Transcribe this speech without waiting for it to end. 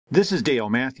This is Dale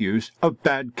Matthews of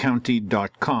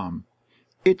BadCounty.com.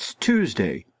 It's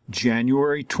Tuesday,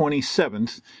 January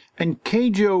 27th, and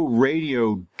KAJO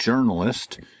Radio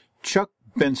journalist Chuck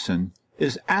Benson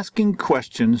is asking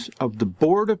questions of the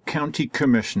Board of County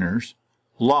Commissioners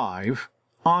live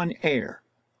on air.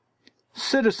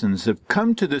 Citizens have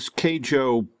come to this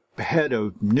KAJO Head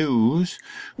of news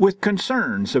with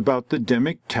concerns about the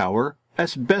Dimmick Tower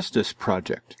Asbestos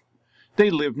project. They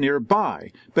live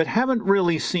nearby, but haven't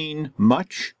really seen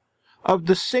much of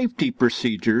the safety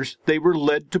procedures they were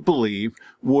led to believe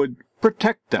would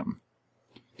protect them.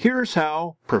 Here's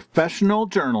how professional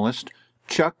journalist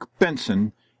Chuck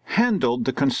Benson handled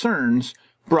the concerns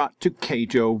brought to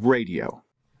KAJO Radio.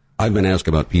 I've been asked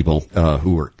about people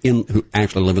who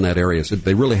actually live in that area. Said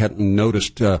they really hadn't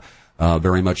noticed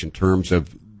very much in terms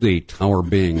of the tower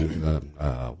being,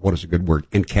 what is a good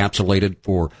word, encapsulated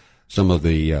for some of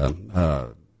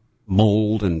the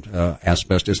mold and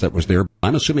asbestos that was there.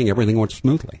 I'm assuming everything went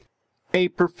smoothly. A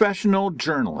professional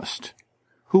journalist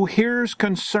who hears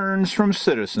concerns from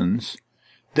citizens,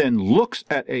 then looks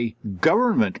at a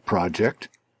government project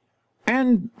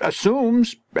and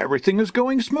assumes everything is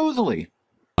going smoothly.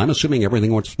 I'm assuming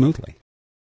everything went smoothly.